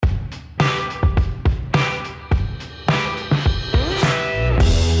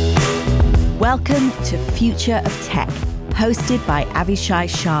Welcome to Future of Tech, hosted by Avishai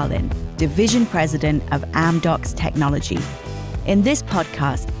Sharlin, Division President of Amdocs Technology. In this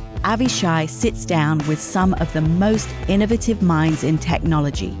podcast, Avishai sits down with some of the most innovative minds in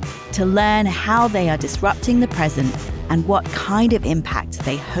technology to learn how they are disrupting the present and what kind of impact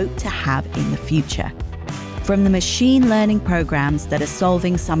they hope to have in the future. From the machine learning programs that are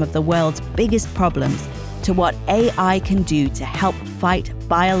solving some of the world's biggest problems to what AI can do to help fight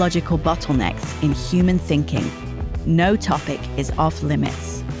biological bottlenecks in human thinking, no topic is off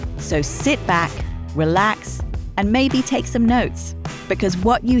limits. So sit back, relax, and maybe take some notes, because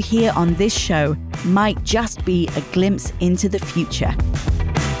what you hear on this show might just be a glimpse into the future.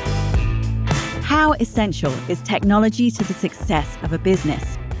 How essential is technology to the success of a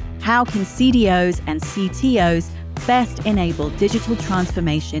business? How can CDOs and CTOs best enable digital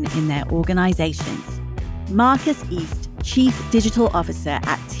transformation in their organizations? Marcus East, Chief Digital Officer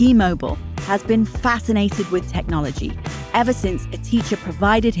at T-Mobile, has been fascinated with technology ever since a teacher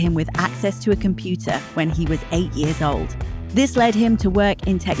provided him with access to a computer when he was 8 years old. This led him to work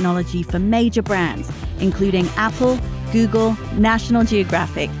in technology for major brands, including Apple, Google, National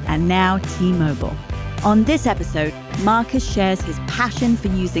Geographic, and now T-Mobile. On this episode, Marcus shares his passion for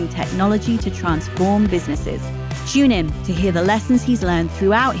using technology to transform businesses. Tune in to hear the lessons he's learned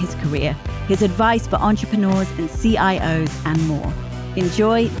throughout his career, his advice for entrepreneurs and CIOs, and more.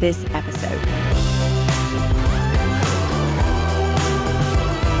 Enjoy this episode.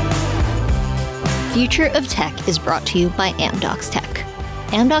 Future of Tech is brought to you by Amdocs Tech.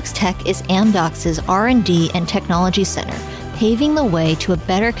 Amdocs Tech is Amdocs' R&D and technology center, paving the way to a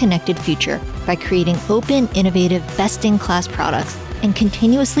better connected future by creating open, innovative, best-in-class products and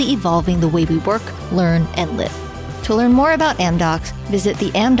continuously evolving the way we work, learn, and live. To learn more about Amdocs, visit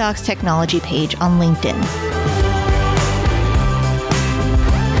the Amdocs Technology page on LinkedIn.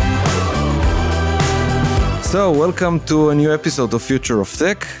 So, welcome to a new episode of Future of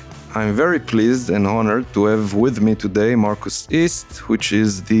Tech. I'm very pleased and honored to have with me today Marcus East, which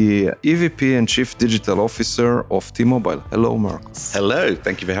is the EVP and Chief Digital Officer of T-Mobile. Hello, Marcus. Hello,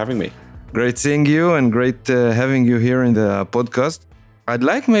 thank you for having me. Great seeing you and great having you here in the podcast. I'd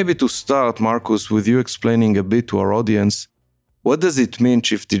like maybe to start, Marcus, with you explaining a bit to our audience, what does it mean,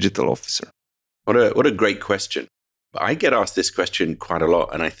 Chief Digital Officer? What a great question. I get asked this question quite a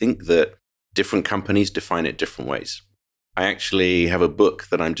lot, and I think that different companies define it different ways. I actually have a book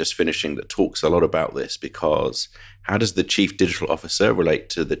that I'm just finishing that talks a lot about this, because how does the Chief Digital Officer relate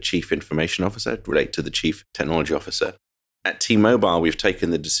to the Chief Information Officer, relate to the Chief Technology Officer? At T-Mobile, we've taken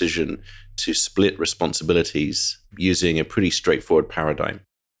the decision to split responsibilities using a pretty straightforward paradigm.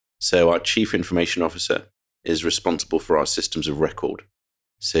 So our Chief Information Officer is responsible for our systems of record.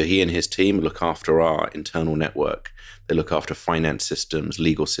 So he and his team look after our internal network. They look after finance systems,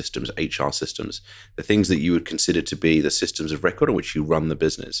 legal systems, HR systems, the things that you would consider to be the systems of record on which you run the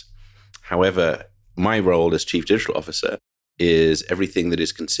business. However, my role as Chief Digital Officer is everything that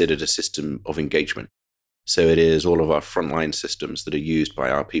is considered a system of engagement. So it is all of our frontline systems that are used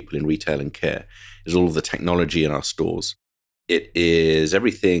by our people in retail and care. It is all of the technology in our stores. It is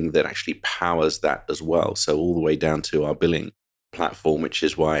everything that actually powers that as well. So all the way down to our billing platform, which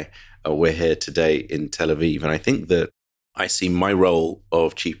is why we're here today in Tel Aviv. And I think that I see my role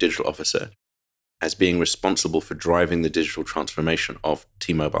of Chief Digital Officer as being responsible for driving the digital transformation of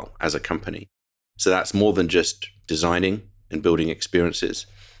T-Mobile as a company. So that's more than just designing and building experiences.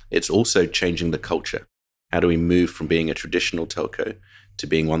 It's also changing the culture. How do we move from being a traditional telco to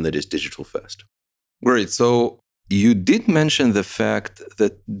being one that is digital first? Great. So you did mention the fact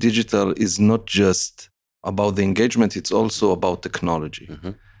that digital is not just about the engagement, it's also about technology.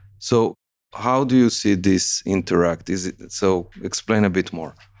 Mm-hmm. So how do you see this interact? So explain a bit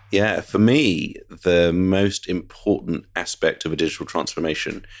more. Yeah, for me, the most important aspect of a digital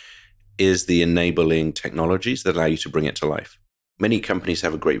transformation is the enabling technologies that allow you to bring it to life. Many companies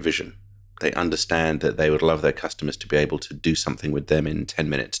have a great vision. They understand that they would love their customers to be able to do something with them in 10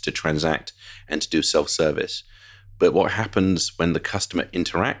 minutes, to transact and to do self-service. But what happens when the customer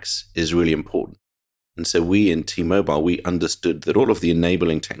interacts is really important. And so we in T-Mobile, we understood that all of the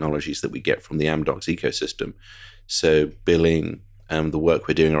enabling technologies that we get from the Amdocs ecosystem, so billing, the work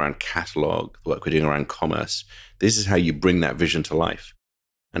we're doing around catalog, the work we're doing around commerce, this is how you bring that vision to life.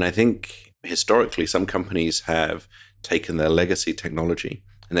 And I think historically, some companies have taken their legacy technology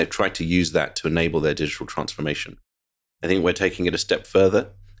and they've tried to use that to enable their digital transformation. I think we're taking it a step further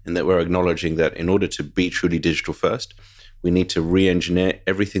in that we're acknowledging that in order to be truly digital first, we need to re-engineer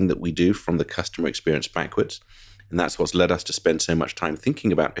everything that we do from the customer experience backwards. And that's what's led us to spend so much time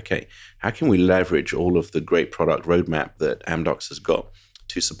thinking about, okay, how can we leverage all of the great product roadmap that Amdocs has got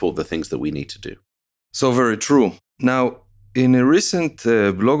to support the things that we need to do. So very true. Now, in a recent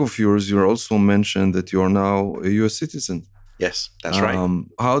blog of yours, you also mentioned that you are now a US citizen. Yes, that's right.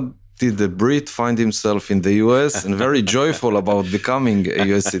 How did the Brit find himself in the US and very joyful about becoming a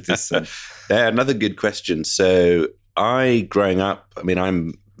US citizen? Yeah, another good question. So growing up,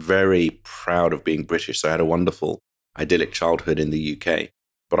 I'm very proud of being British. So I had a wonderful, idyllic childhood in the UK,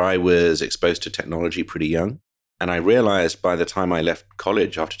 but I was exposed to technology pretty young. And I realized by the time I left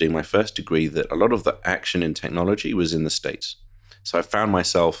college after doing my first degree that a lot of the action in technology was in the States. So I found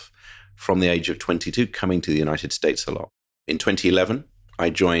myself from the age of 22 coming to the United States a lot. In 2011, I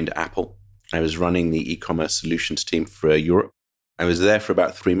joined Apple. I was running the e-commerce solutions team for Europe. I was there for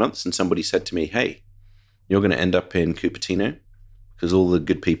about 3 months and somebody said to me, hey, you're going to end up in Cupertino because all the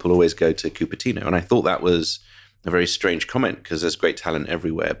good people always go to Cupertino. And I thought that was a very strange comment because there's great talent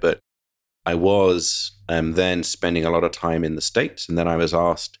everywhere. But I was then spending a lot of time in the States. And then I was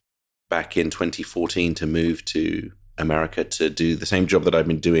asked back in 2014 to move to America to do the same job that I've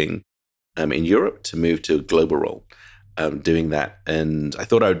been doing in Europe, to move to a global role, doing that. And I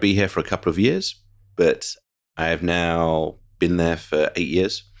thought I would be here for a couple of years, but I have now been there for 8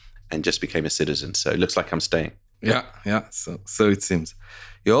 years and just became a citizen. So it looks like I'm staying. Yeah. So it seems.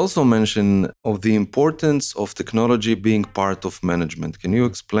 You also mentioned of the importance of technology being part of management. Can you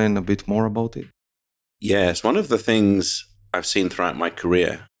explain a bit more about it? Yes. One of the things I've seen throughout my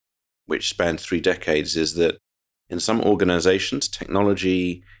career, which spans 3 decades, is that in some organizations,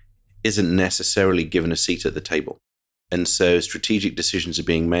 technology isn't necessarily given a seat at the table. And so strategic decisions are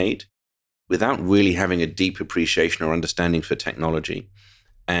being made without really having a deep appreciation or understanding for technology.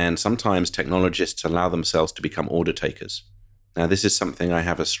 And sometimes technologists allow themselves to become order takers. Now, this is something I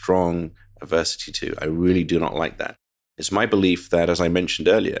have a strong aversity to. I really do not like that. It's my belief that, as I mentioned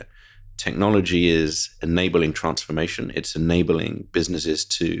earlier, technology is enabling transformation. It's enabling businesses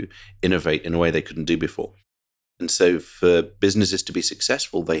to innovate in a way they couldn't do before. And so for businesses to be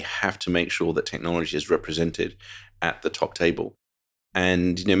successful, they have to make sure that technology is represented at the top table.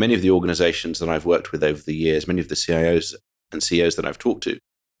 And many of the organizations that I've worked with over the years, many of the CIOs and CEOs that I've talked to,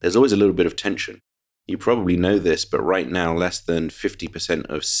 there's always a little bit of tension. You probably know this, but right now, less than 50%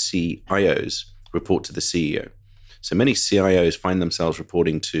 of CIOs report to the CEO. So many CIOs find themselves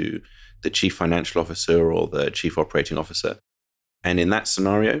reporting to the chief financial officer or the chief operating officer. And in that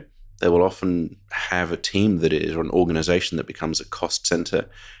scenario, they will often have a team that is, or an organization that becomes a cost center,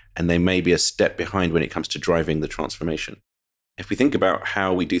 and they may be a step behind when it comes to driving the transformation. If we think about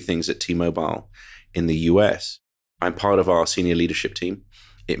how we do things at T-Mobile in the US, I'm part of our senior leadership team.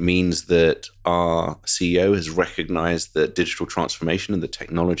 It means that our CEO has recognized that digital transformation and the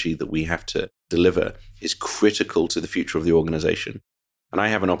technology that we have to deliver is critical to the future of the organization. And I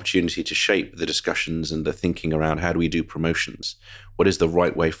have an opportunity to shape the discussions and the thinking around how do we do promotions? What is the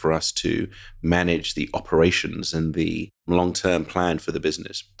right way for us to manage the operations and the long-term plan for the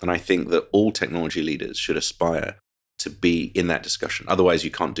business? And I think that all technology leaders should aspire to be in that discussion. Otherwise,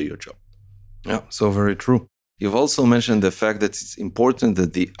 you can't do your job. Yeah, so very true. You've also mentioned the fact that it's important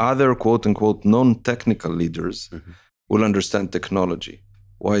that the other quote-unquote non-technical leaders will understand technology.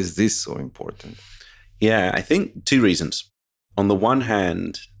 Why is this so important? Yeah, I think 2 reasons. On the one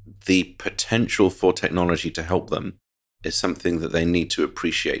hand, the potential for technology to help them is something that they need to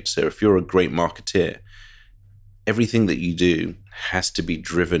appreciate. So if you're a great marketeer, everything that you do has to be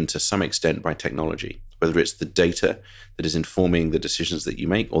driven to some extent by technology, whether it's the data that is informing the decisions that you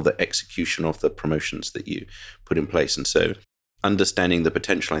make or the execution of the promotions that you put in place. And so understanding the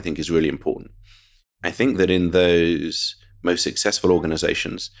potential, I think, is really important. I think that in those most successful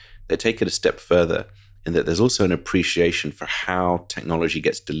organizations, they take it a step further in that there's also an appreciation for how technology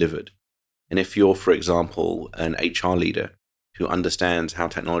gets delivered. And if you're, for example, an HR leader who understands how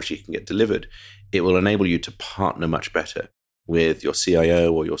technology can get delivered, it will enable you to partner much better with your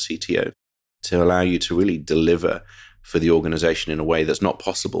CIO or your CTO to allow you to really deliver for the organization in a way that's not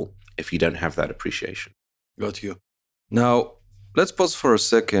possible if you don't have that appreciation. Got you. Now, let's pause for a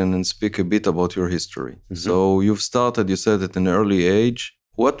second and speak a bit about your history. So you've started, you said, at an early age.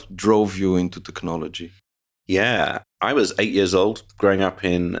 What drove you into technology? Yeah, I was 8 years old growing up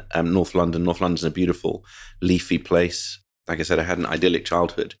in North London. North London's a beautiful, leafy place. Like I said, I had an idyllic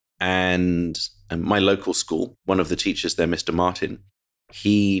childhood. And my local school, one of the teachers there, Mr. Martin,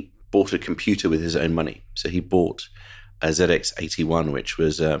 he bought a computer with his own money. So he bought a ZX81, which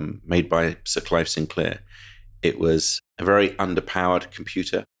was made by Sir Clive Sinclair. It was a very underpowered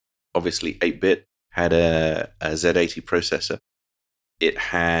computer, obviously 8-bit, had a Z80 processor. It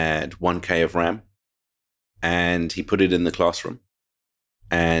had 1K of RAM, and he put it in the classroom.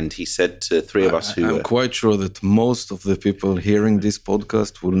 And he said to three of us I'm quite sure that most of the people hearing this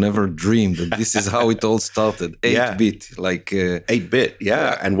podcast will never dream that this is how it all started. 8-bit, like... 8-bit,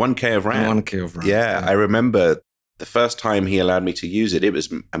 yeah. And 1K of RAM. 1K of RAM. Yeah, I remember the first time he allowed me to use it, it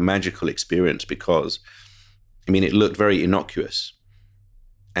was a magical experience because, I mean, it looked very innocuous.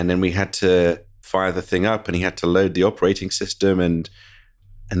 And then we had to fire the thing up and he had to load the operating system. And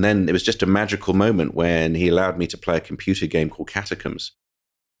then it was just a magical moment when he allowed me to play a computer game called Catacombs.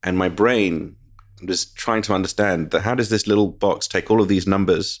 And my brain was trying to understand that how does this little box take all of these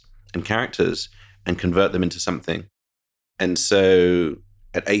numbers and characters and convert them into something? And so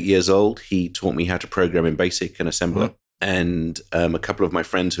at 8 years old, he taught me how to program in BASIC and assembler. Mm-hmm. And a couple of my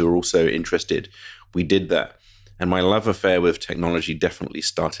friends who were also interested, we did that. And my love affair with technology definitely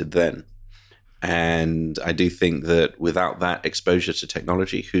started then. And I do think that without that exposure to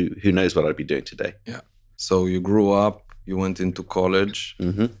technology, who knows what I'd be doing today? Yeah. So you grew up. You went into college.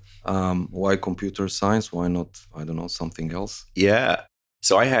 Mm-hmm. Why computer science? Why not, I don't know, something else? Yeah.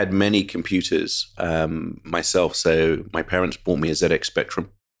 So I had many computers myself. So my parents bought me a ZX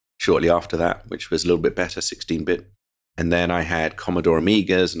Spectrum shortly after that, which was a little bit better, 16-bit. And then I had Commodore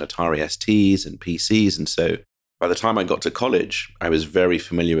Amigas and Atari STs and PCs. And so by the time I got to college, I was very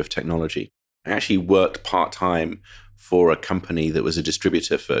familiar with technology. I actually worked part-time for a company that was a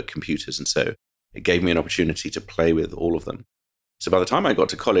distributor for computers. And so it gave me an opportunity to play with all of them. So by the time I got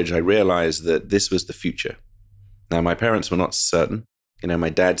to college, I realized that this was the future. Now, my parents were not certain. You know, my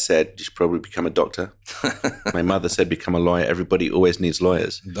dad said, you should probably become a doctor. My mother said, become a lawyer. Everybody always needs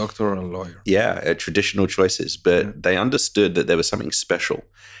lawyers. Doctor or a lawyer. Yeah, traditional choices. But they understood that there was something special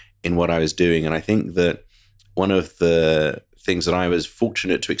in what I was doing. And I think that one of the things that I was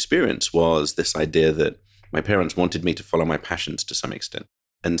fortunate to experience was this idea that my parents wanted me to follow my passions to some extent.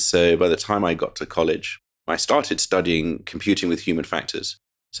 And so by the time I got to college, I started studying computing with human factors.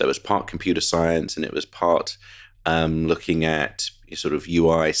 So it was part computer science and it was part looking at sort of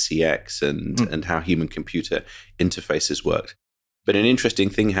UI, CX, and how human-computer interfaces worked. But an interesting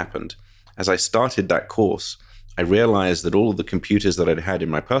thing happened. As I started that course, I realized that all of the computers that I'd had in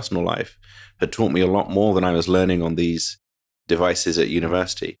my personal life had taught me a lot more than I was learning on these devices at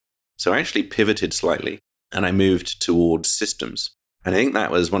university. So I actually pivoted slightly and I moved towards systems. And I think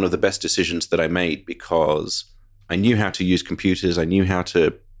that was one of the best decisions that I made because I knew how to use computers. I knew how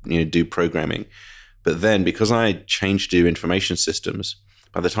to do programming. But then because I changed to information systems,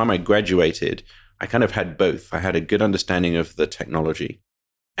 by the time I graduated, I kind of had both. I had a good understanding of the technology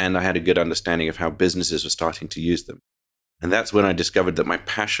and I had a good understanding of how businesses were starting to use them. And that's when I discovered that my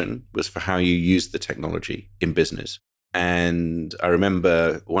passion was for how you use the technology in business. And I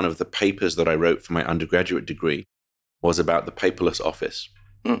remember one of the papers that I wrote for my undergraduate degree was about the paperless office.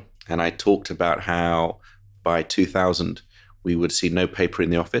 And I talked about how by 2000, we would see no paper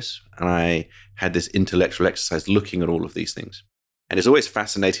in the office. And I had this intellectual exercise looking at all of these things. And it's always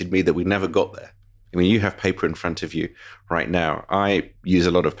fascinated me that we never got there. I mean, you have paper in front of you right now. I use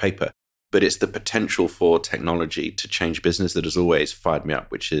a lot of paper, but it's the potential for technology to change business that has always fired me up,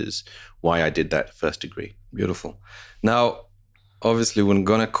 which is why I did that first degree. Beautiful. Now, obviously, we're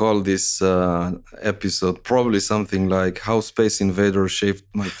going to call this episode probably something like How Space Invaders Shaped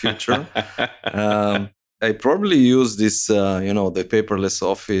My Future. I probably use this, the paperless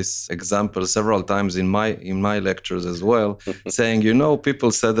office example several times in my lectures as well, saying, people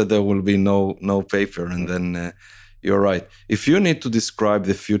said that there will be no paper. And then you're right. If you need to describe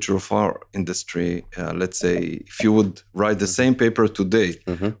the future of our industry, let's say, if you would write the same paper today,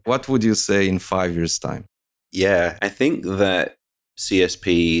 what would you say in 5 years' time? Yeah, I think that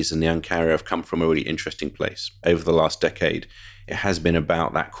CSPs and the Un-carrier have come from a really interesting place. Over the last decade, it has been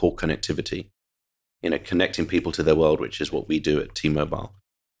about that core connectivity, connecting people to their world, which is what we do at T-Mobile.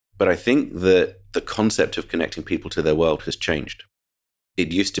 But I think that the concept of connecting people to their world has changed.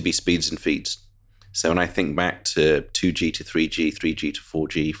 It used to be speeds and feeds. So when I think back to 2G to 3G, 3G to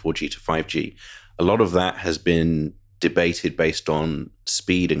 4G, 4G to 5G, a lot of that has been debated based on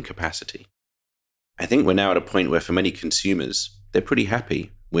speed and capacity. I think we're now at a point where for many consumers, they're pretty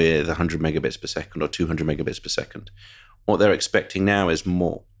happy with 100 megabits per second or 200 megabits per second. What they're expecting now is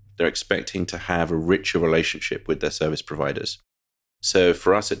more. They're expecting to have a richer relationship with their service providers. So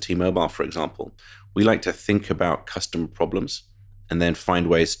for us at T-Mobile, for example, we like to think about customer problems and then find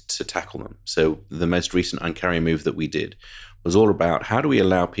ways to tackle them. So the most recent Un-carrier move that we did was all about how do we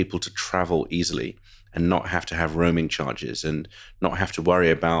allow people to travel easily and not have to have roaming charges and not have to worry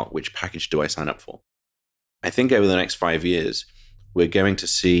about which package do I sign up for. I think over the next 5 years, we're going to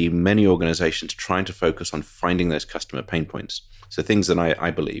see many organizations trying to focus on finding those customer pain points. So things that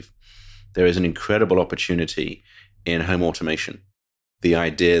I believe there is an incredible opportunity in home automation. The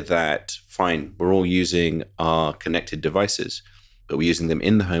idea that, fine, we're all using our connected devices, but we're using them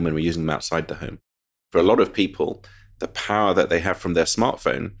in the home and we're using them outside the home. For a lot of people, the power that they have from their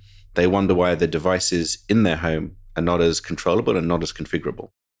smartphone, they wonder why the devices in their home are not as controllable and not as configurable.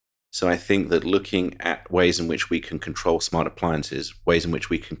 So I think that looking at ways in which we can control smart appliances, ways in which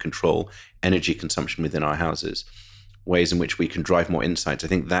we can control energy consumption within our houses, ways in which we can drive more insights, I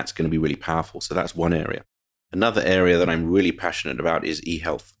think that's going to be really powerful. So that's one area. Another area that I'm really passionate about is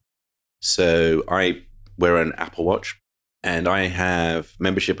e-health. So I wear an Apple Watch and I have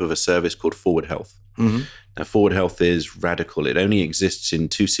membership of a service called Forward Health. Mm-hmm. Now, Forward Health is radical. It only exists in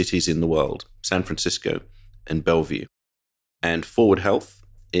 2 cities in the world, San Francisco and Bellevue. And Forward Health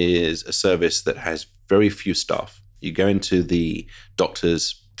is a service that has very few staff. You go into the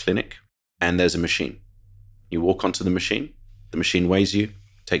doctor's clinic and there's a machine. You walk onto the machine weighs you,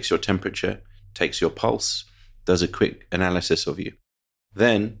 takes your temperature, takes your pulse, does a quick analysis of you.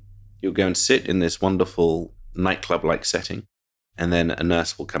 Then you'll go and sit in this wonderful nightclub-like setting, and then a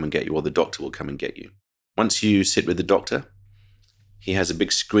nurse will come and get you, or the doctor will come and get you. Once you sit with the doctor, he has a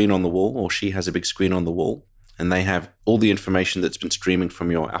big screen on the wall, or she has a big screen on the wall, and they have all the information that's been streaming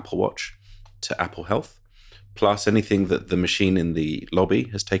from your Apple Watch to Apple Health, plus anything that the machine in the lobby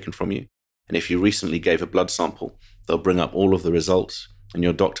has taken from you. And if you recently gave a blood sample, they'll bring up all of the results, and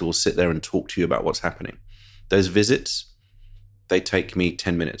your doctor will sit there and talk to you about what's happening. Those visits, they take me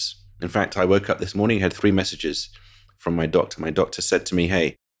 10 minutes. In fact, I woke up this morning, had 3 messages from my doctor. My doctor said to me,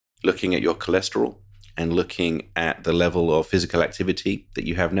 hey, looking at your cholesterol and looking at the level of physical activity that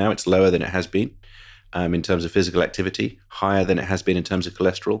you have now, it's lower than it has been in terms of physical activity, higher than it has been in terms of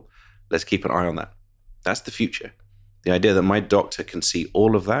cholesterol. Let's keep an eye on that. That's the future. The idea that my doctor can see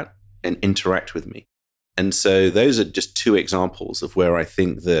all of that and interact with me. And so those are just 2 examples of where I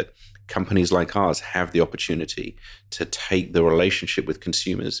think that companies like ours have the opportunity to take the relationship with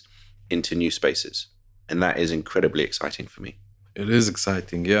consumers into new spaces. And that is incredibly exciting for me. It is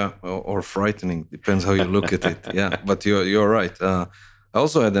exciting, yeah, or frightening. Depends how you look at it. Yeah, but you're right. I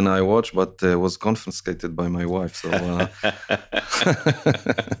also had an iWatch, but was confiscated by my wife. So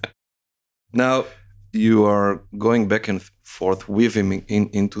now you are going back and forth weaving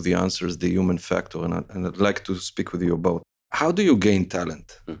into the answers, the human factor, and I'd like to speak with you about how do you gain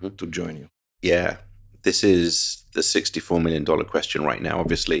talent to join you? Yeah, this is the $64 million question right now,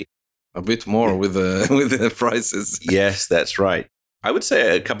 obviously. A bit more with the prices. Yes, that's right. I would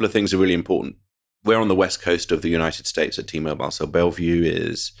say a couple of things are really important. We're on the west coast of the United States at T-Mobile. So Bellevue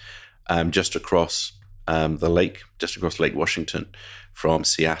is just across the lake, just across Lake Washington from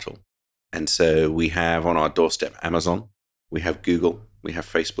Seattle. And so we have on our doorstep Amazon, we have Google, we have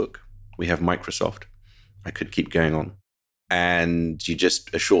Facebook, we have Microsoft. I could keep going on. And you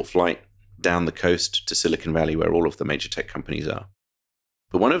just a short flight down the coast to Silicon Valley where all of the major tech companies are.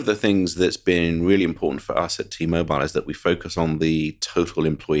 But one of the things that's been really important for us at T-Mobile is that we focus on the total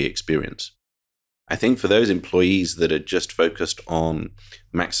employee experience. I think for those employees that are just focused on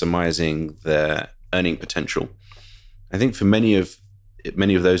maximizing their earning potential, I think for many of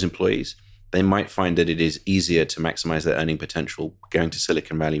those employees, they might find that it is easier to maximize their earning potential going to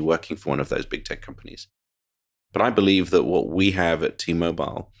Silicon Valley, working for one of those big tech companies. But I believe that what we have at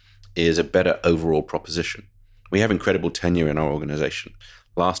T-Mobile is a better overall proposition. We have incredible tenure in our organization.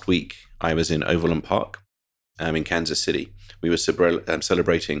 Last week, I was in Overland Park in Kansas City. We were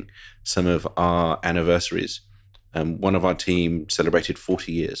celebrating some of our anniversaries. One of our team celebrated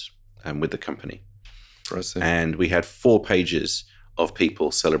 40 years with the company. Impressive. And we had 4 pages of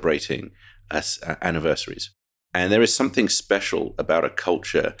people celebrating anniversaries. And there is something special about a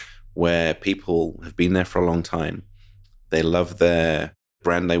culture where people have been there for a long time. They love their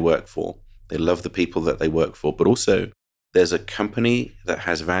brand they work for. They love the people that they work for, but also there's a company that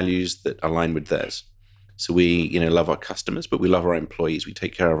has values that align with theirs. So we, love our customers, but we love our employees. We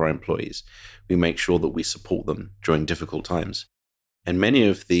take care of our employees. We make sure that we support them during difficult times. And many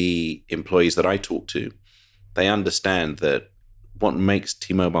of the employees that I talk to, they understand that what makes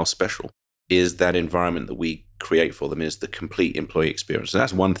T-Mobile special is that environment that we create for them, is the complete employee experience. So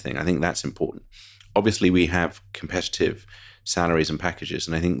that's one thing. I think that's important. Obviously, we have competitive salaries and packages,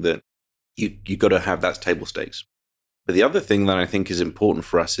 and I think that you got to have that's table stakes. But the other thing that I think is important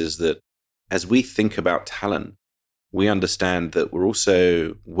for us is that as we think about talent, we understand that we're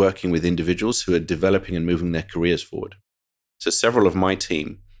also working with individuals who are developing and moving their careers forward. So several of my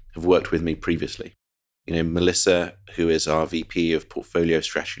team have worked with me previously. Melissa, who is our VP of Portfolio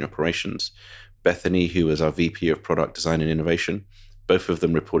Strategy and Operations, Bethany, who is our VP of Product Design and Innovation, both of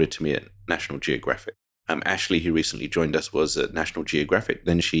them reported to me at National Geographic. Ashley, who recently joined us, was at National Geographic.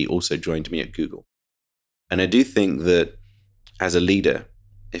 Then she also joined me at Google. And I do think that as a leader,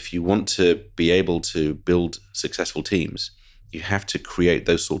 if you want to be able to build successful teams, you have to create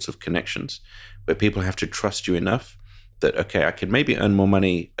those sorts of connections where people have to trust you enough that, okay, I can maybe earn more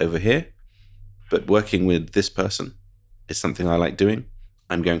money over here, but working with this person is something I like doing.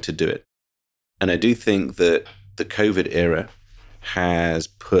 I'm going to do it. And I do think that the COVID era has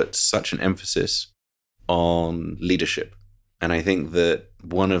put such an emphasis on leadership. And I think that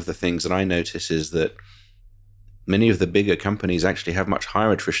one of the things that I notice is that many of the bigger companies actually have much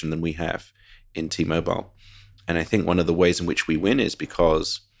higher attrition than we have in T-Mobile. And I think one of the ways in which we win is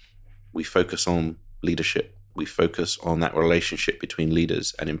because we focus on leadership. We focus on that relationship between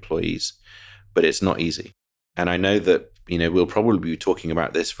leaders and employees. But it's not easy. And I know that, we'll probably be talking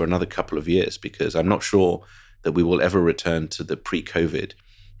about this for another couple of years, because I'm not sure that we will ever return to the pre-COVID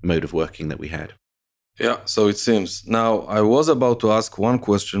mode of working that we had. Yeah, so it seems. Now, I was about to ask one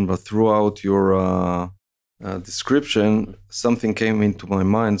question, but throughout your description, something came into my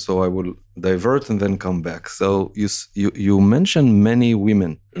mind, so I will divert and then come back. So you mentioned many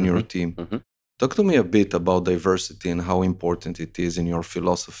women in your team. Mm-hmm. Talk to me a bit about diversity and how important it is in your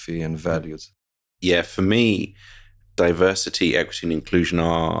philosophy and values. Yeah, for me, diversity, equity, and inclusion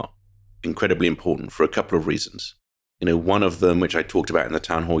are incredibly important for a couple of reasons. One of them, which I talked about in the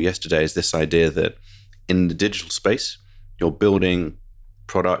town hall yesterday, is this idea that in the digital space, you're building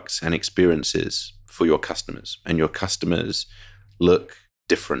products and experiences for your customers, and your customers look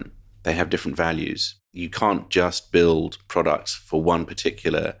different. They have different values. You can't just build products for one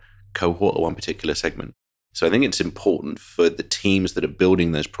particular cohort or one particular segment. So I think it's important for the teams that are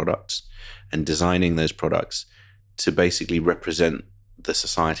building those products and designing those products to basically represent the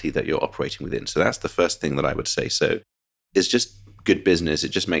society that you're operating within. So that's the first thing that I would say. So it's just good business. It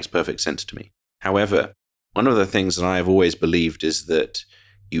just makes perfect sense to me. However, one of the things that I've always believed is that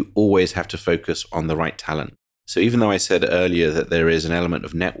you always have to focus on the right talent. So even though I said earlier that there is an element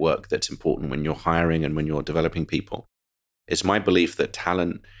of network that's important when you're hiring and when you're developing people, it's my belief that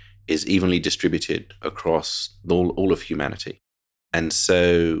talent is evenly distributed across all of humanity. And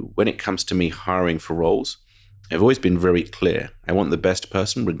so when it comes to me hiring for roles, I've always been very clear. I want the best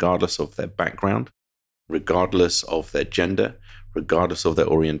person regardless of their background, regardless of their gender, regardless of their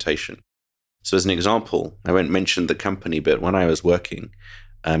orientation. So as an example, I won't mention the company, but when I was working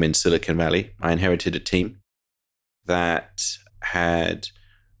in Silicon Valley, I inherited a team that had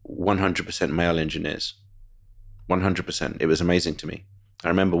 100% male engineers. 100%. It was amazing to me. I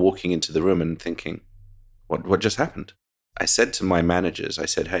remember walking into the room and thinking, what just happened? I said to my managers, I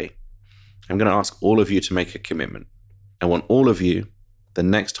said, hey, I'm going to ask all of you to make a commitment. I want all of you, the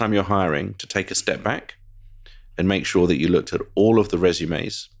next time you're hiring, to take a step back and make sure that you looked at all of the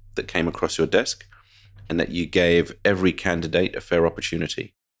resumes that came across your desk and that you gave every candidate a fair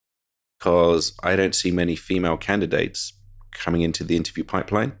opportunity. Because I don't see many female candidates coming into the interview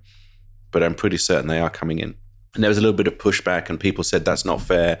pipeline, but I'm pretty certain they are coming in. And there was a little bit of pushback and people said, that's not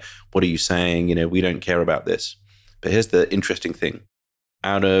fair. What are you saying? We don't care about this. But here's the interesting thing.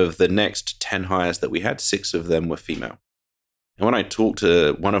 Out of the next 10 hires that we had, 6 of them were female. And when I talked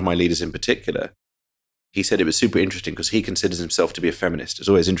to one of my leaders in particular, he said it was super interesting because he considers himself to be a feminist. It's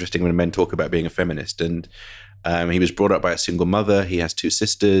always interesting when men talk about being a feminist. And he was brought up by a single mother. He has 2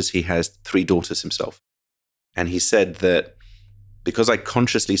 sisters. He has 3 daughters himself. And he said that because I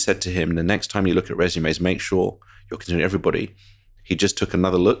consciously said to him, the next time you look at resumes, make sure you're considering everybody. He just took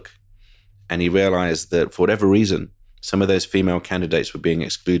another look and he realized that for whatever reason, some of those female candidates were being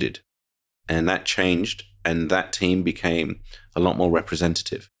excluded. And that changed, and that team became a lot more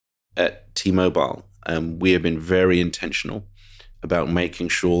representative. At T-Mobile, we have been very intentional about making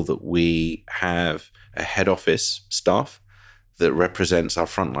sure that we have a head office staff that represents our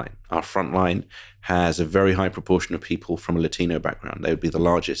frontline. Our frontline has a very high proportion of people from a Latino background. They would be the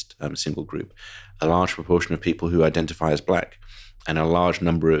largest single group. A large proportion of people who identify as Black, and a large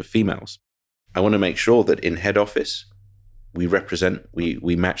number of females. I want to make sure that in head office, we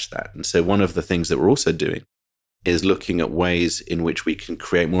match that. And so one of the things that we're also doing is looking at ways in which we can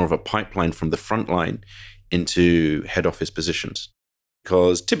create more of a pipeline from the front line into head office positions.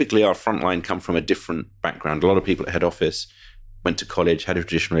 Because typically our front line come from a different background. A lot of people at head office went to college, had a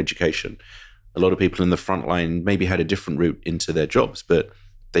traditional education. A lot of people in the front line maybe had a different route into their jobs, but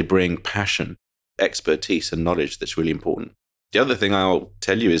they bring passion, expertise, and knowledge that's really important. The other thing I'll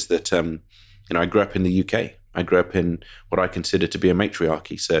tell you is that I grew up in the UK. I grew up in what I consider to be a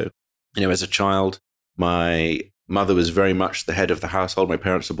matriarchy. So, as a child, my mother was very much the head of the household. My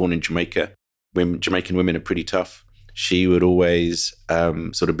parents were born in Jamaica. Jamaican women are pretty tough. She would always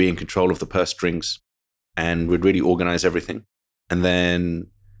sort of be in control of the purse strings and would really organize everything. And then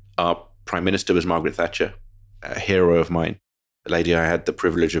our Prime Minister was Margaret Thatcher, a hero of mine. a lady I had the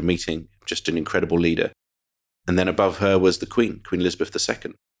privilege of meeting, just an incredible leader. And then above her was the Queen Elizabeth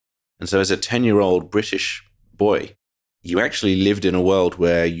II. And so as a 10-year-old British boy, you actually lived in a world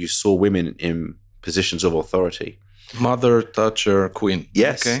where you saw women in positions of authority. Mother, toucher, queen.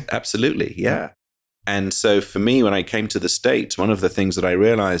 Yes, okay. Absolutely. Yeah. And so for me, when I came to the States, one of the things that I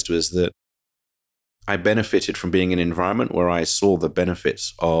realized was that I benefited from being in an environment where I saw the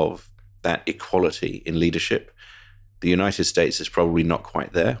benefits of that equality in leadership. The United States is probably not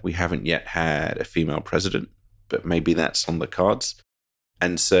quite there. We haven't yet had a female president, but maybe that's on the cards.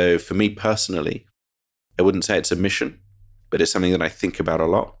 And so for me personally, I wouldn't say it's a mission, but it's something that I think about a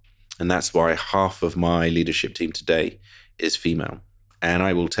lot. And that's why half of my leadership team today is female. And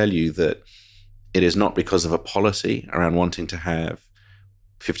I will tell you that it is not because of a policy around wanting to have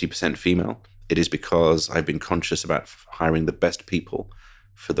 50% female. It is because I've been conscious about hiring the best people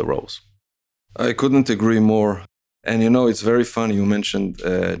for the roles. I couldn't agree more. And it's very funny you mentioned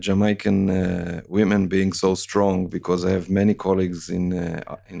Jamaican women being so strong, because I have many colleagues in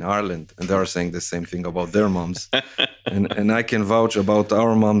Ireland, and they are saying the same thing about their moms. and I can vouch about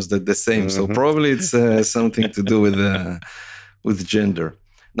our moms that the same. So probably it's something to do with gender.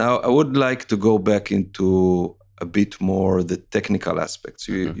 Now, I would like to go back into a bit more the technical aspects.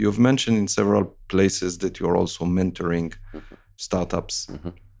 You've mentioned in several places that you're also mentoring startups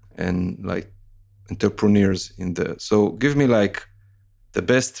and like entrepreneurs so give me like the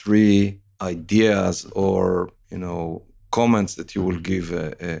best 3 ideas or comments that you will give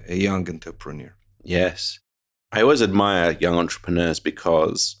a young entrepreneur. Yes, I always admire young entrepreneurs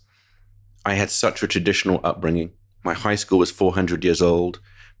because I had such a traditional upbringing. My high school was 400 years old.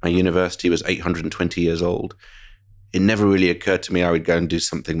 My university was 820 years old. It never really occurred to me I would go and do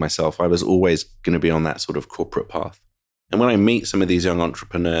something myself. I was always going to be on that sort of corporate path. And when I meet some of these young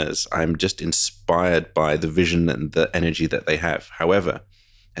entrepreneurs, I'm just inspired by the vision and the energy that they have. However,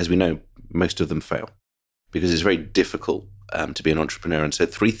 as we know, most of them fail because it's very difficult to be an entrepreneur. And so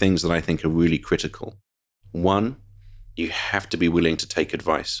 3 things that I think are really critical. 1, you have to be willing to take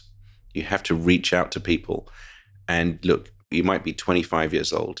advice. You have to reach out to people. And look, you might be 25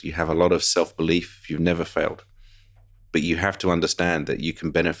 years old. You have a lot of self-belief. You've never failed. But you have to understand that you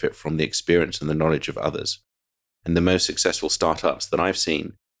can benefit from the experience and the knowledge of others. And the most successful startups that I've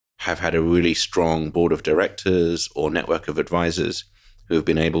seen have had a really strong board of directors or network of advisors who have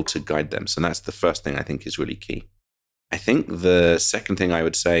been able to guide them. So that's the first thing I think is really key. I think the second thing I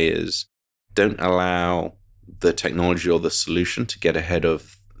would say is don't allow the technology or the solution to get ahead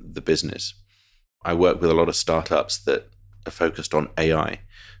of the business. I work with a lot of startups that are focused on AI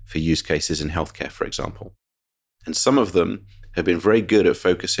for use cases in healthcare, for example. And some of them have been very good at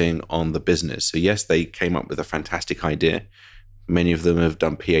focusing on the business. So yes, they came up with a fantastic idea. Many of them have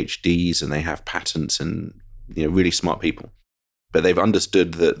done PhDs and they have patents and really smart people. But they've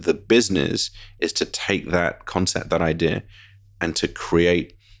understood that the business is to take that concept, that idea, and to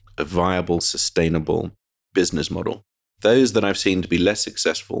create a viable, sustainable business model. Those that I've seen to be less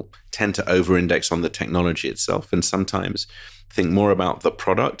successful tend to over-index on the technology itself and sometimes think more about the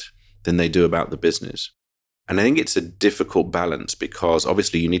product than they do about the business. And I think it's a difficult balance because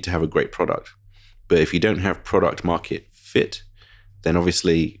obviously you need to have a great product. But if you don't have product market fit, then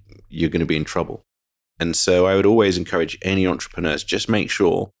obviously you're going to be in trouble. And so I would always encourage any entrepreneurs, just make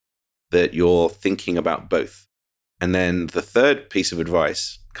sure that you're thinking about both. And then the third piece of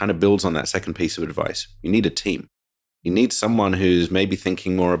advice kind of builds on that second piece of advice. You need a team. You need someone who's maybe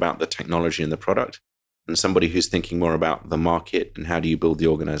thinking more about the technology and the product and somebody who's thinking more about the market and how do you build the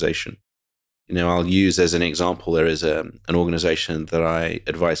organization. I'll use as an example, there is an organization that I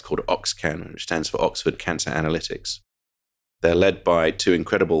advise called OxCan, which stands for Oxford Cancer Analytics. They're led by 2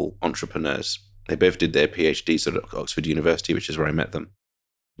 incredible entrepreneurs. They both did their PhDs at Oxford University, which is where I met them.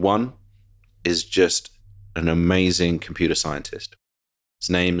 One is just an amazing computer scientist. His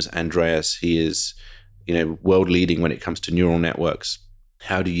name's Andreas. He is, world leading when it comes to neural networks.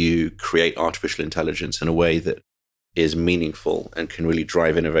 How do you create artificial intelligence in a way that is meaningful and can really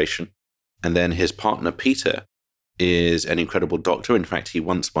drive innovation? And then his partner, Peter, is an incredible doctor. In fact, he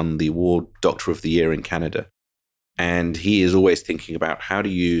once won the award Doctor of the Year in Canada. And he is always thinking about how do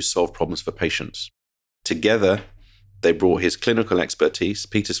you solve problems for patients. Together, they brought his clinical expertise,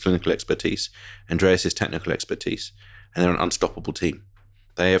 Peter's clinical expertise, Andreas' technical expertise, and they're an unstoppable team.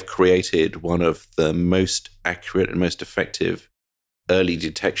 They have created one of the most accurate and most effective early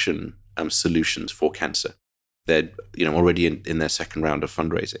detection solutions for cancer. They're already in their second round of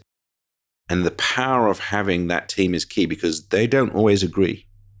fundraising. And the power of having that team is key because they don't always agree.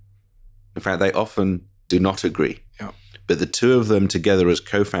 In fact, they often do not agree. Yeah. But the 2 of them together as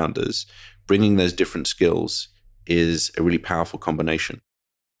co-founders, bringing those different skills, is a really powerful combination.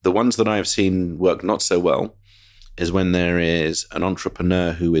 The ones that I have seen work not so well is when there is an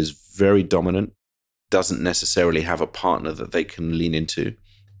entrepreneur who is very dominant, doesn't necessarily have a partner that they can lean into,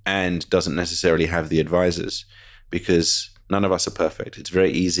 and doesn't necessarily have the advisors, because none of us are perfect. It's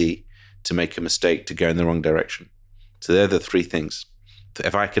very easy to make a mistake, to go in the wrong direction. So they're the three things.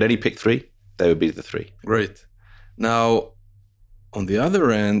 If I could only pick three, they would be the three. Great. Now, on the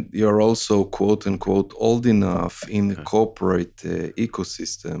other end, you're also, quote unquote, old enough in the corporate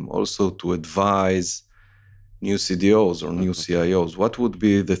ecosystem also to advise new CDOs or new CIOs. What would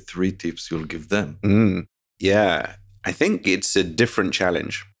be the three tips you'll give them? Yeah, I think it's a different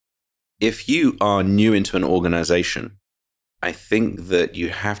challenge. If you are new into an organization, I think that you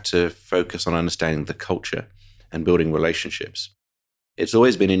have to focus on understanding the culture and building relationships. It's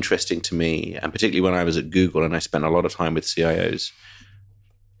always been interesting to me, and particularly when I was at Google and I spent a lot of time with CIOs.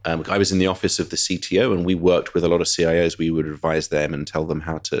 I was in the office of the CTO and we worked with a lot of CIOs. We would advise them and tell them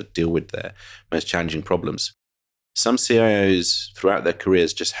how to deal with their most challenging problems. Some CIOs throughout their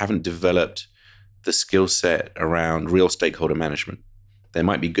careers just haven't developed the skill set around real stakeholder management. They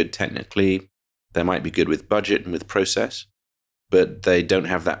might be good technically, they might be good with budget and with process, but they don't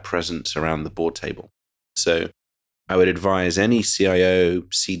have that presence around the board table. So I would advise any CIO,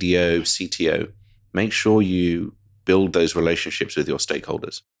 CDO, CTO, make sure you build those relationships with your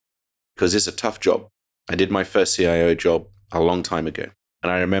stakeholders, because it's a tough job. I did my first CIO job a long time ago, and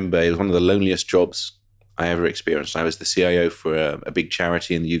I remember it was one of the loneliest jobs I ever experienced. I was the CIO for a big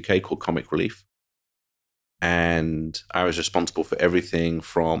charity in the UK called Comic Relief. And I was responsible for everything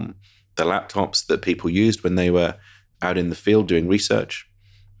from the laptops that people used when they were out in the field doing research,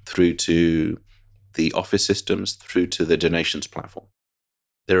 through to the office systems, through to the donations platform.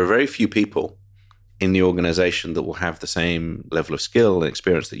 There are very few people in the organization that will have the same level of skill and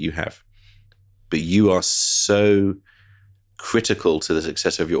experience that you have. But you are so critical to the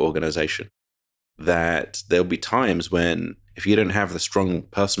success of your organization that there'll be times when, if you don't have the strong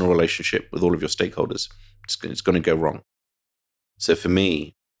personal relationship with all of your stakeholders, it's going to go wrong. So for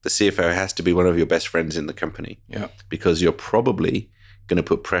me, the CFO has to be one of your best friends in the company, because you're probably going to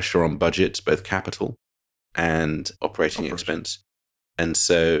put pressure on budgets, both capital and operating expense. And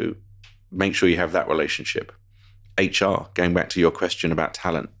so make sure you have that relationship. HR, going back to your question about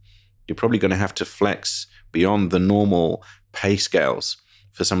talent, you're probably going to have to flex beyond the normal pay scales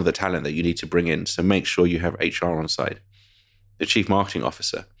for some of the talent that you need to bring in. So make sure you have HR on side. The chief marketing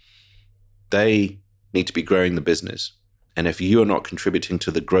officer, they need to be growing the business. And if you are not contributing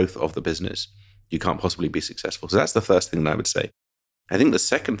to the growth of the business, you can't possibly be successful. So that's the first thing that I would say. I think the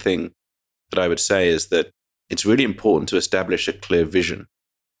second thing that I would say is that it's really important to establish a clear vision.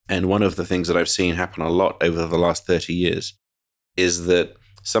 And one of the things that I've seen happen a lot over the last 30 years is that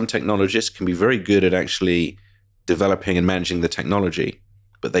some technologists can be very good at actually developing and managing the technology,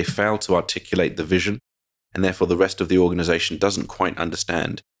 but they fail to articulate the vision. And therefore, the rest of the organization doesn't quite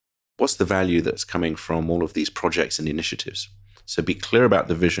understand what's the value that's coming from all of these projects and initiatives. So be clear about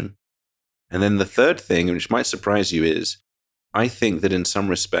the vision. And then the third thing, which might surprise you, is I think that in some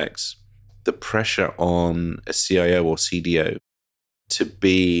respects, the pressure on a CIO or CDO to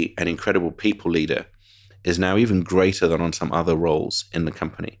be an incredible people leader is now even greater than on some other roles in the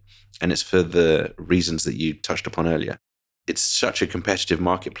company. And it's for the reasons that you touched upon earlier. It's such a competitive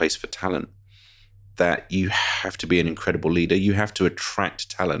marketplace for talent that you have to be an incredible leader. You have to attract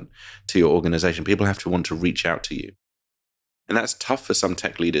talent to your organization. People have to want to reach out to you. And that's tough for some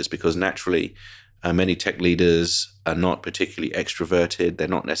tech leaders, because naturally, many tech leaders are not particularly extroverted. They're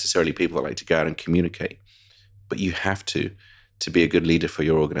not necessarily people that like to go out and communicate. But you have to be a good leader for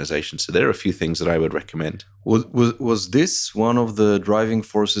your organization. So there are a few things that I would recommend. Was this one of the driving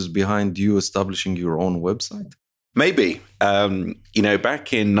forces behind you establishing your own website? Maybe.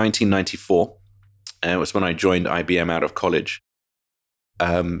 Back in 1994, it was when I joined IBM out of college.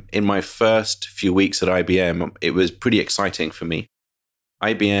 In my first few weeks at IBM, it was pretty exciting for me.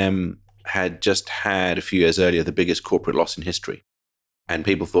 IBM had just had, a few years earlier, the biggest corporate loss in history. And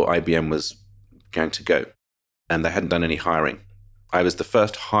people thought IBM was going to go. And they hadn't done any hiring. I was the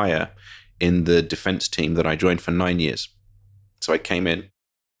first hire in the defense team that I joined for 9 years. So I came in.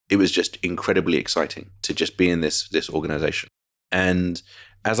 It was just incredibly exciting to just be in this organization. And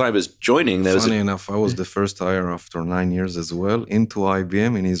as I was joining, there was... Funny enough, I was the first hire after 9 years as well into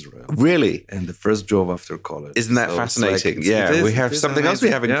IBM in Israel. Really? And the first job after college. Isn't that fascinating? We have something else we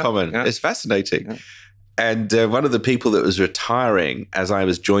have in common. Yeah. It's fascinating. Yeah. And one of the people that was retiring as I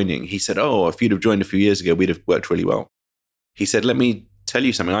was joining, he said, if you'd have joined a few years ago, we'd have worked really well. He said, let me tell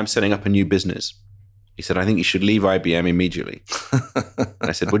you something. I'm setting up a new business. He said, I think you should leave IBM immediately. And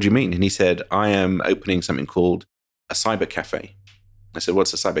I said, what do you mean? And he said, I am opening something called a cyber cafe. I said,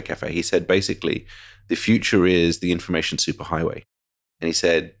 what's a cyber cafe? He said, basically, the future is the information superhighway. And he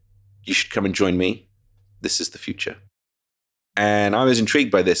said, you should come and join me. This is the future. And I was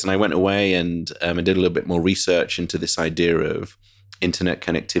intrigued by this. And I went away and did a little bit more research into this idea of internet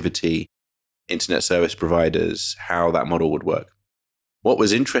connectivity, internet service providers, how that model would work. What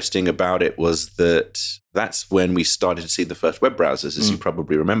was interesting about it was that that's when we started to see the first web browsers, as you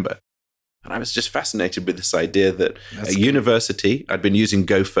probably remember. And I was just fascinated with this idea that at university, I'd been using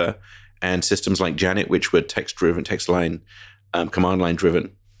Gopher and systems like Janet, which were text-driven, command line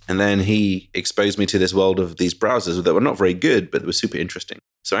driven. And then he exposed me to this world of these browsers that were not very good, but they were super interesting.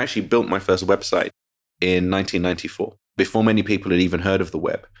 So I actually built my first website in 1994, before many people had even heard of the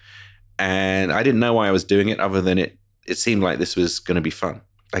web. And I didn't know why I was doing it other than it seemed like this was going to be fun.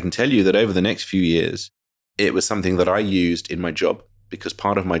 I can tell you that over the next few years, it was something that I used in my job, because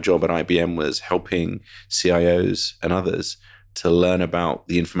part of my job at IBM was helping CIOs and others to learn about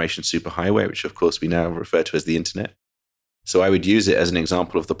the information superhighway, which of course we now refer to as the internet. So I would use it as an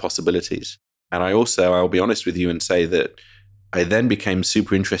example of the possibilities. And I'll be honest with you and say that I then became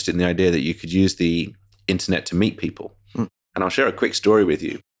super interested in the idea that you could use the internet to meet people. And I'll share a quick story with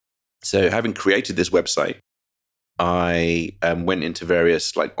you. So having created this website, I went into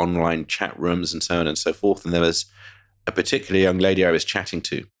various like online chat rooms and so on and so forth. And there was a particular young lady I was chatting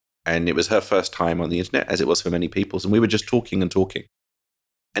to, and it was her first time on the internet, as it was for many people. And we were just talking and talking.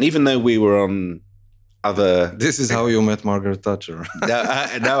 And even though we were on other... This is how you met Margaret Thatcher.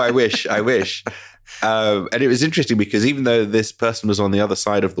 No, I wish. And it was interesting because even though this person was on the other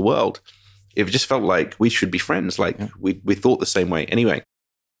side of the world, it just felt like we should be friends. Like we thought the same way. Anyway,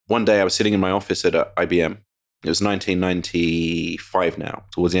 one day I was sitting in my office at IBM. It was 1995 now,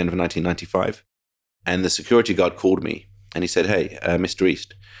 towards the end of 1995. And the security guard called me and he said, hey, Mr.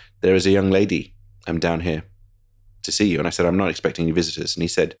 East, there is a young lady down here to see you. And I said, I'm not expecting any visitors. And he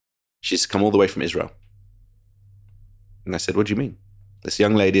said, she's come all the way from Israel. And I said, what do you mean? This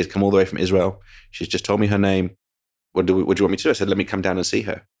young lady has come all the way from Israel. She's just told me her name. What do you want me to do? I said, let me come down and see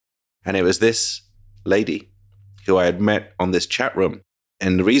her. And it was this lady who I had met on this chat room.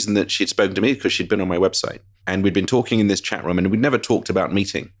 And the reason that she'd spoken to me is because she'd been on my website. And we'd been talking in this chat room and we'd never talked about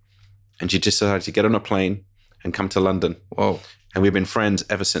meeting. And she decided to get on a plane and come to London. Whoa. And we've been friends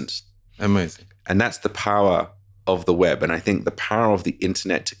ever since. Amazing. And that's the power of the web. And I think the power of the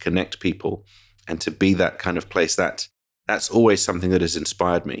internet to connect people and to be that kind of place, that's always something that has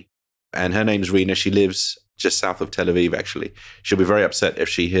inspired me. And her name's Rena. She lives just south of Tel Aviv, actually. She'll be very upset if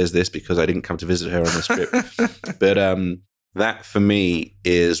she hears this because I didn't come to visit her on this trip. But that for me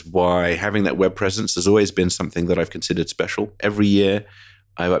is why having that web presence has always been something that I've considered special. Every year,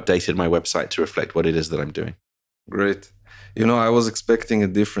 I've updated my website to reflect what it is that I'm doing. Great. I was expecting a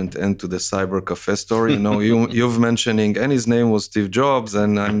different end to the cyber cafe story. You've mentioning, and his name was Steve Jobs,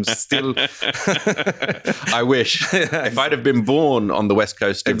 and I'm still... I wish. If I'd have been born on the west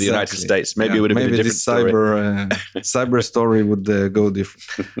coast of the United States, maybe it would have been a different story. Cyber story would go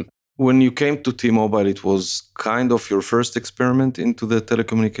different. When you came to T-Mobile, it was kind of your first experiment into the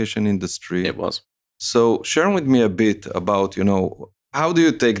telecommunication industry. It was. So share with me a bit about, how do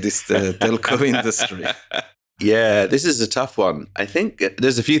you take this telco industry? Yeah, this is a tough one. I think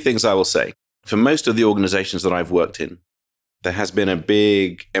there's a few things I will say. For most of the organizations that I've worked in, there has been a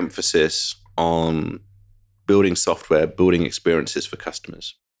big emphasis on building software, building experiences for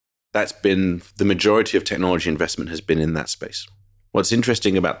customers. That's been the majority of technology investment has been in that space. What's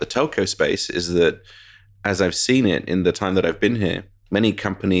interesting about the telco space is that, as I've seen it in the time that I've been here, many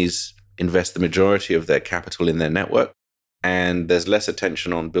companies invest the majority of their capital in their network, and there's less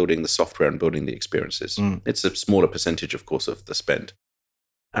attention on building the software and building the experiences. It's a smaller percentage, of course, of the spend.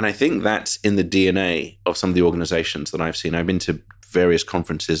 And I think that's in the DNA of some of the organizations that I've seen. I've been to various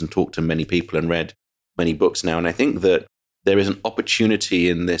conferences and talked to many people and read many books now. And I think that there is an opportunity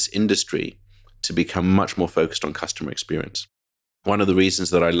in this industry to become much more focused on customer experience. One of the reasons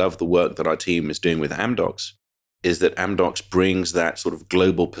that I love the work that our team is doing with Amdocs is that Amdocs brings that sort of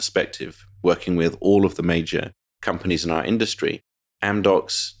global perspective, working with all of the major companies in our industry.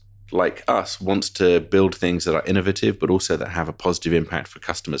 Amdocs, like us, wants to build things that are innovative, but also that have a positive impact for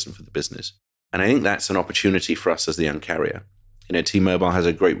customers and for the business. And I think that's an opportunity for us as the young carrier. T-Mobile has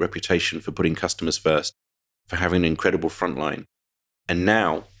a great reputation for putting customers first, for having an incredible frontline. And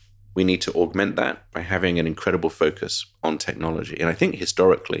now we need to augment that by having an incredible focus on technology. And I think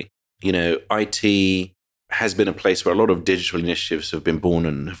historically, IT has been a place where a lot of digital initiatives have been born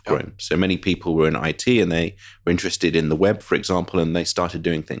and have grown. So many people were in IT and they were interested in the web, for example, and they started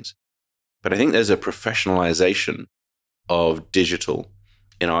doing things. But I think there's a professionalization of digital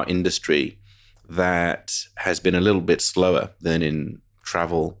in our industry that has been a little bit slower than in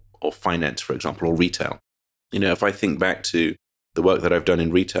travel or finance, for example, or retail. If I think back to the work that I've done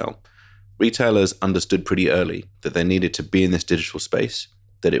in retail, retailers understood pretty early that they needed to be in this digital space,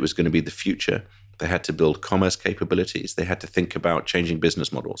 that it was going to be the future. They had to build commerce capabilities. They had to think about changing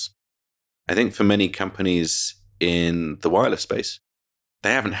business models. I think for many companies in the wireless space,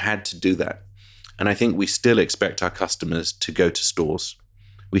 they haven't had to do that. And I think we still expect our customers to go to stores.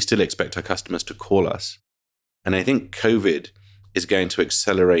 We still expect our customers to call us. And I think COVID is going to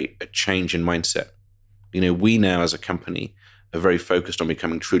accelerate a change in mindset. We now as a company are very focused on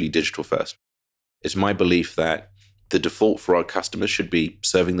becoming truly digital first. It's my belief that the default for our customers should be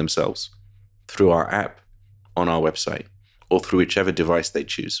serving themselves through our app, on our website, or through whichever device they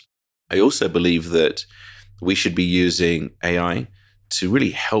choose. I also believe that we should be using AI to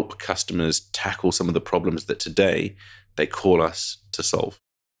really help customers tackle some of the problems that today they call us to solve.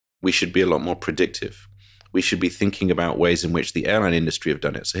 We should be a lot more predictive. We should be thinking about ways in which the airline industry have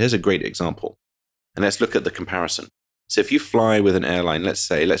done it. So here's a great example. And let's look at the comparison. So if you fly with an airline, let's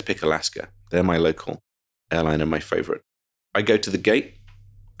pick Alaska. They're my local airline and my favorite. I go to the gate.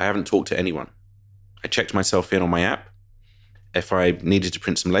 I haven't talked to anyone. I checked myself in on my app. If I needed to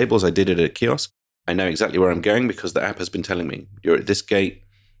print some labels, I did it at a kiosk. I know exactly where I'm going because the app has been telling me, you're at this gate,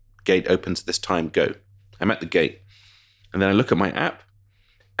 gate opens at this time, go. I'm at the gate. And then I look at my app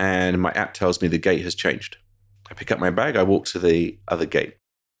and my app tells me the gate has changed. I pick up my bag, I walk to the other gate.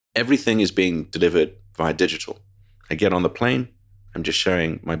 Everything is being delivered via digital. I get on the plane, I'm just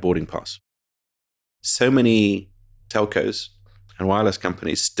showing my boarding pass. So many telcos and wireless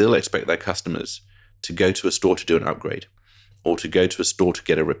companies still expect their customers to go to a store to do an upgrade or to go to a store to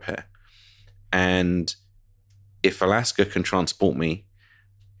get a repair. And if Alaska can transport me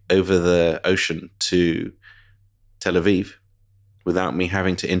over the ocean to Tel Aviv without me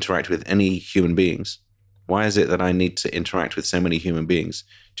having to interact with any human beings, why is it that I need to interact with so many human beings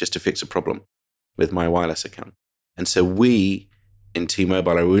just to fix a problem with my wireless account? And so we in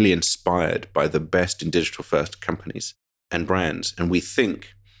T-Mobile are really inspired by the best in digital first companies and brands. And we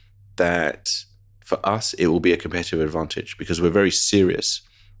think that for us, it will be a competitive advantage because we're very serious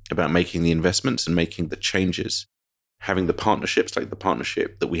about making the investments and making the changes, having the partnerships like the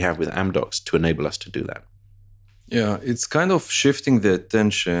partnership that we have with Amdocs to enable us to do that. Yeah, it's kind of shifting the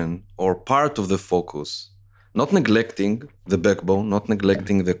attention or part of the focus, not neglecting the backbone, not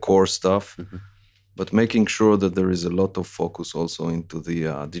neglecting the core stuff, but making sure that there is a lot of focus also into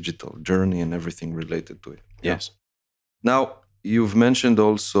the digital journey and everything related to it. Yes. Now, you've mentioned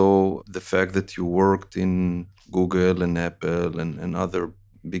also the fact that you worked in Google and Apple and other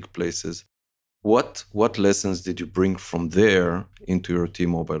big places. What lessons did you bring from there into your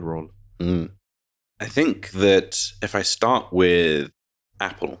T-Mobile role? I think that if I start with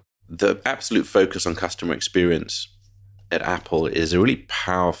Apple, the absolute focus on customer experience at Apple is a really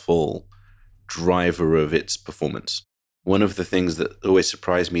powerful driver of its performance. One of the things that always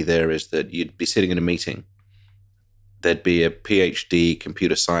surprised me there is that you'd be sitting in a meeting. There'd be a PhD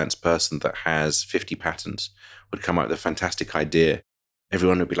computer science person that has 50 patents, would come up with a fantastic idea.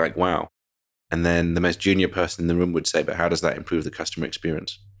 Everyone would be like, wow. And then the most junior person in the room would say, but how does that improve the customer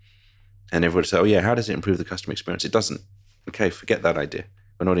experience? And everyone would say, oh yeah, how does it improve the customer experience? It doesn't. Okay, forget that idea.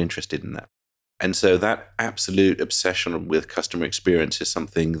 We're not interested in that. And so that absolute obsession with customer experience is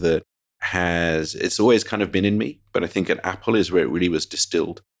something that it's always kind of been in me, but I think at Apple is where it really was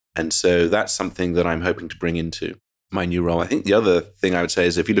distilled. And so that's something that I'm hoping to bring into my new role. I think the other thing I would say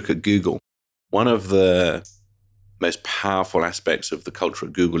is if you look at Google, one of the most powerful aspects of the culture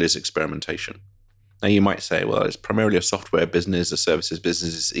at Google is experimentation. Now you might say, well, it's primarily a software business, a services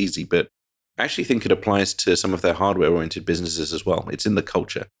business, it's easy, but I actually think it applies to some of their hardware-oriented businesses as well. It's in the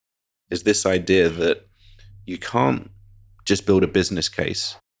culture. Is this idea that you can't just build a business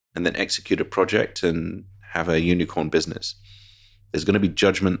case and then execute a project and have a unicorn business. There's going to be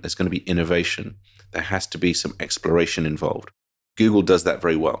judgment. There's going to be innovation. There has to be some exploration involved. Google does that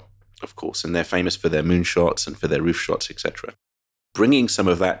very well, of course, and they're famous for their moonshots and for their roof shots, etc. Bringing some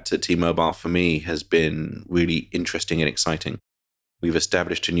of that to T-Mobile for me has been really interesting and exciting. We've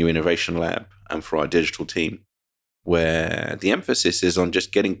established a new innovation lab for our digital team where the emphasis is on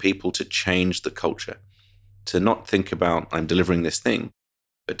just getting people to change the culture, to not think about I'm delivering this thing,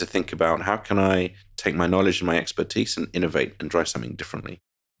 but to think about how can I take my knowledge and my expertise and innovate and drive something differently.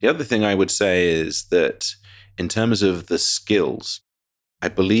 The other thing I would say is that in terms of the skills, I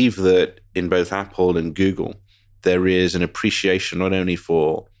believe that in both Apple and Google, there is an appreciation not only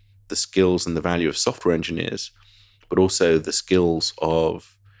for the skills and the value of software engineers, but also the skills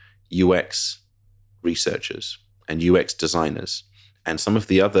of UX researchers and UX designers and some of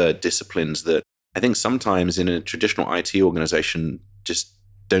the other disciplines that I think sometimes in a traditional IT organization just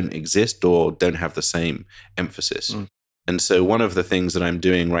don't exist or don't have the same emphasis. And so one of the things that I'm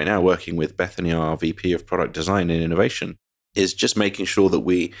doing right now, working with Bethany, our VP of Product Design and Innovation, is just making sure that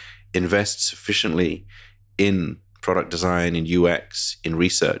we invest sufficiently in product design, in UX, in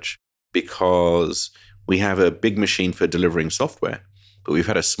research, because we have a big machine for delivering software, but we've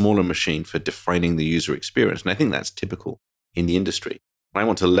had a smaller machine for defining the user experience. And I think that's typical in the industry. I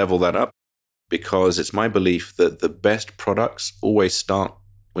want to level that up because it's my belief that the best products always start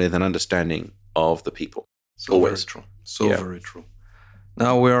with an understanding of the people. So always. Very true. Very true.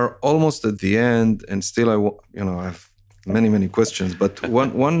 Now we are almost at the end, and still I have many questions. But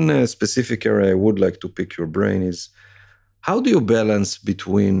one specific area I would like to pick your brain is, how do you balance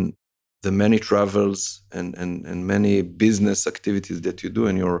between the many travels and many business activities that you do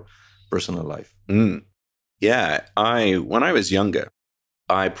in your personal life? Yeah, when I was younger,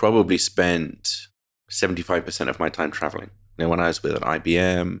 I probably spent 75% of my time traveling. When I was with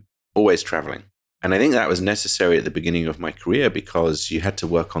IBM, always traveling. And I think that was necessary at the beginning of my career because you had to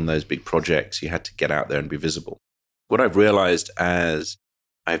work on those big projects. You had to get out there and be visible. What I've realized as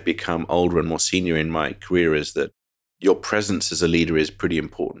I've become older and more senior in my career is that your presence as a leader is pretty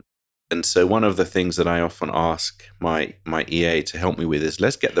important. And so one of the things that I often ask my EA to help me with is,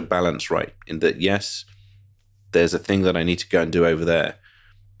 let's get the balance right in that, yes, there's a thing that I need to go and do over there,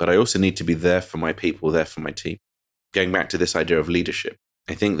 but I also need to be there for my people, there for my team. Going back to this idea of leadership,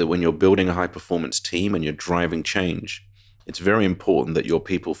 I think that when you're building a high-performance team and you're driving change, it's very important that your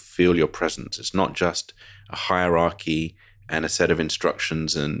people feel your presence. It's not just a hierarchy and a set of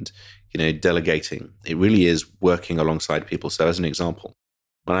instructions and, delegating. It really is working alongside people. So as an example,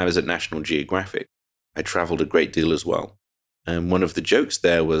 when I was at National Geographic, I traveled a great deal as well. And one of the jokes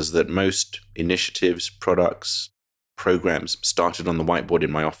there was that most initiatives, products, programs started on the whiteboard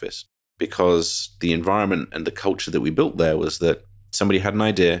in my office because the environment and the culture that we built there was that somebody had an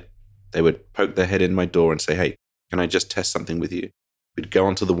idea, they would poke their head in my door and say, hey, can I just test something with you? We'd go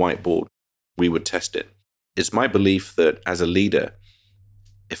onto the whiteboard, we would test it. It's my belief that as a leader,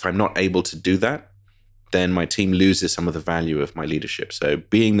 if I'm not able to do that, then my team loses some of the value of my leadership. So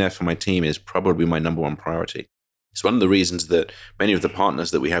being there for my team is probably my number one priority. It's one of the reasons that many of the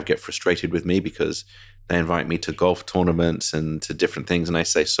partners that we have get frustrated with me because they invite me to golf tournaments and to different things. And I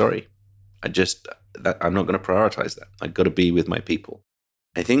say, sorry, I'm not going to prioritize that. I've got to be with my people.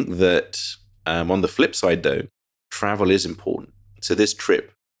 I think that on the flip side, though, travel is important. So this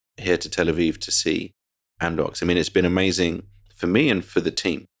trip here to Tel Aviv to see Amdocs, it's been amazing for me and for the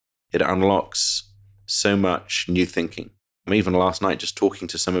team. It unlocks so much new thinking. Even last night, just talking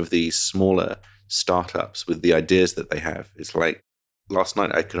to some of these smaller startups with the ideas that they have. It's like last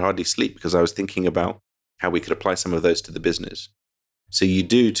night I could hardly sleep because I was thinking about how we could apply some of those to the business. So you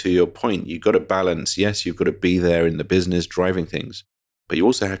do, to your point, you've got to balance. Yes, you've got to be there in the business driving things, but you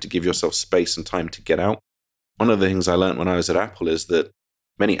also have to give yourself space and time to get out. One of the things I learned when I was at Apple is that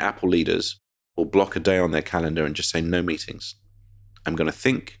many Apple leaders will block a day on their calendar and just say no meetings. I'm going to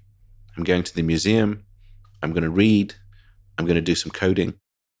think. I'm going to the museum. I'm going to read. I'm going to do some coding.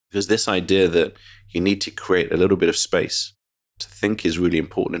 Because this idea that you need to create a little bit of space to think is really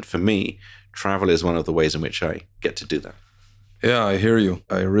important. And for me, travel is one of the ways in which I get to do that. Yeah, I hear you.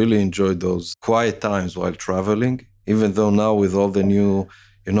 I really enjoyed those quiet times while traveling, even though now with all the new,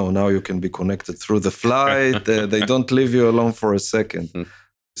 now you can be connected through the flight. They don't leave you alone for a second.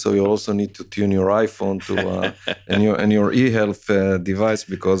 So you also need to tune your iPhone to and your e-health device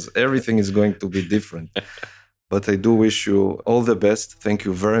because everything is going to be different. But I do wish you all the best. Thank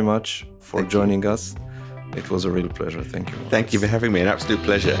you very much for joining us. It was a real pleasure. Thank you. Thank you for having me. An absolute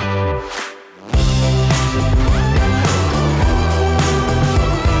pleasure.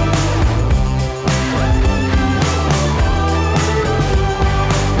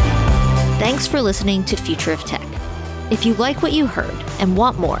 Thanks for listening to Future of Tech. If you like what you heard and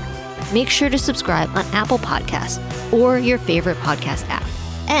want more, make sure to subscribe on Apple Podcasts or your favorite podcast app.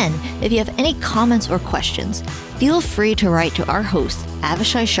 And if you have any comments or questions, feel free to write to our host,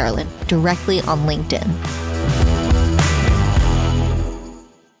 Avishai Sharlin, directly on LinkedIn.